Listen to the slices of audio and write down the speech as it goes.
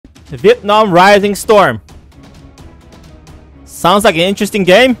Vietnam Rising Storm. Sounds like an interesting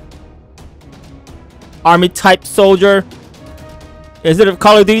game. Army type soldier. Is it a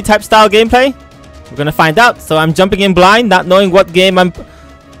Call of Duty type style gameplay? We're gonna find out. So I'm jumping in blind, not knowing what game I'm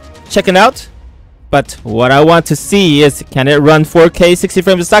checking out. But what I want to see is, can it run 4K 60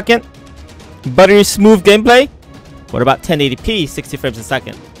 frames a second? Buttery smooth gameplay? What about 1080p 60 frames a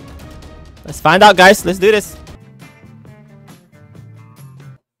second? Let's find out, guys. Let's do this.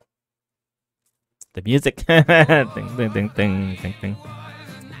 The music. Ding, ding, ding, ding, ding, ding.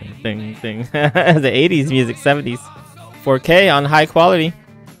 Ding, ding. The 80s music, 70s. 4K on high quality.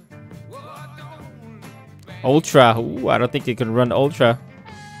 Ultra. Ooh, I don't think you can run Ultra.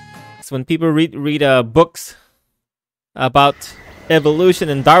 So when people read books about evolution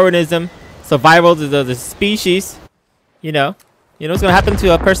and Darwinism, survival of the species, you know what's gonna happen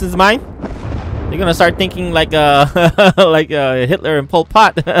to a person's mind? They're gonna start thinking like Hitler and Pol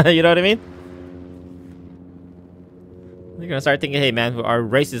Pot. You know what I mean? They're gonna start thinking, hey man, our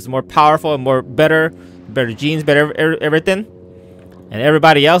race is more powerful and better genes, better everything, and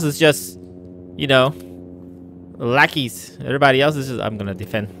everybody else is just, lackeys. Everybody else is just, I'm gonna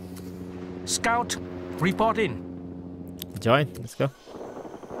defend. Scout, report in. Join. Let's go.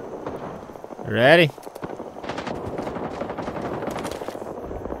 Ready.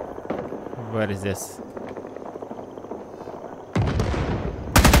 What is this?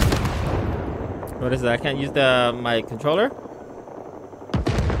 What is that? I can't use my controller?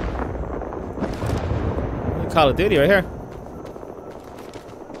 Call of Duty right here.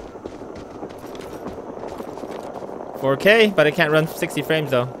 4K, but it can't run 60 frames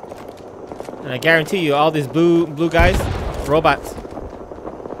though. And I guarantee you, all these blue guys, robots.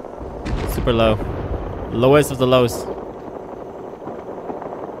 Super low. Lowest of the lows.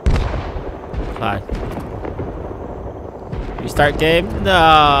 Hi. Restart game?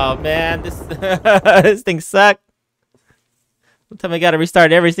 No, man. This this thing sucks. One time I gotta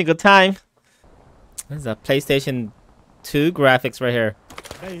restart every single time. This is a PlayStation 2 graphics right here.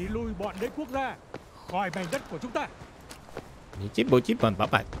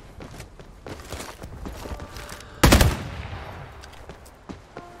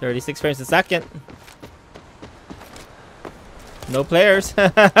 36 frames a second. No players.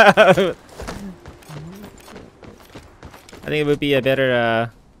 I think it would be a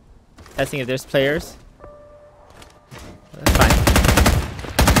better testing if there's players. That's fine.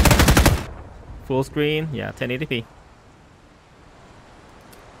 Full screen, yeah, 1080p.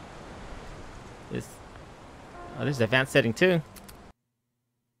 Oh, there's advanced setting too.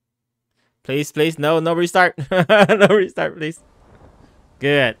 Please, please, no restart. No restart, please.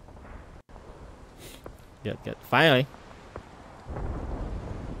 Good. Good. Finally.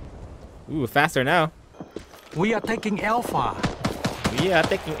 Ooh, faster now. We are taking Alpha. We are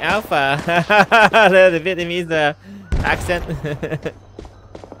taking Alpha. The Vietnamese accent.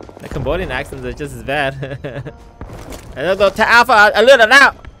 The Cambodian accents are just as bad. And they'll go to Alpha a little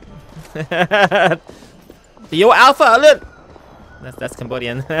now. Yo, Alpha a little. That's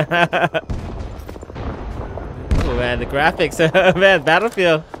Cambodian. Oh man, the graphics, man,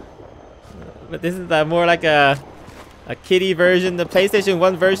 Battlefield. But this is more like a kiddie version, the PlayStation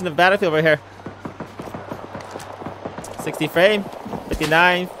 1 version of Battlefield right here. 60 frame,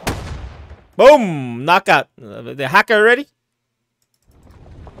 59. Boom! Knockout. The hacker already?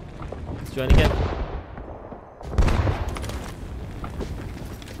 Let's join again.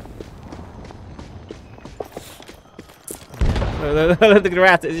 Look at the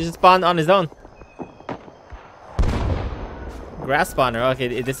grass. It just spawned on his own. Grass spawner. Okay,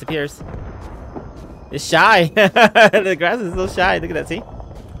 it disappears. It's shy. The grass is so shy. Look at that. See?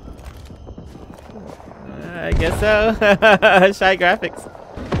 I guess so. Shy graphics.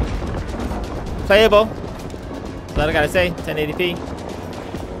 Playable. That's all I gotta say. 1080p.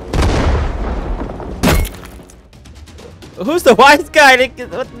 Who's the wise guy?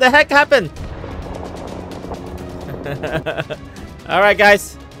 What the heck happened? Alright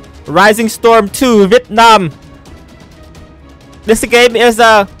guys, Rising Storm 2 Vietnam. This game is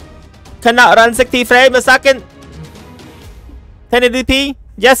cannot run 60 frames a second. 1080p,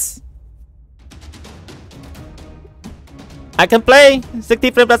 yes. I can play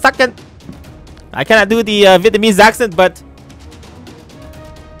 60 frames a second. I cannot do the Vietnamese accent, but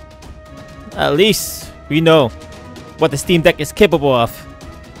at least we know what the Steam Deck is capable of.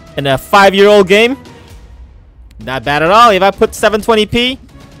 In a 5-year-old game, not bad at all. If I put 720p,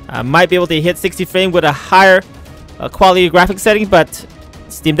 I might be able to hit 60 frames with a higher quality graphic setting, but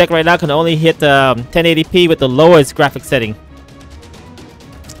Steam Deck right now can only hit 1080p with the lowest graphic setting.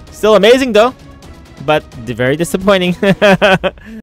 Still amazing though, but very disappointing.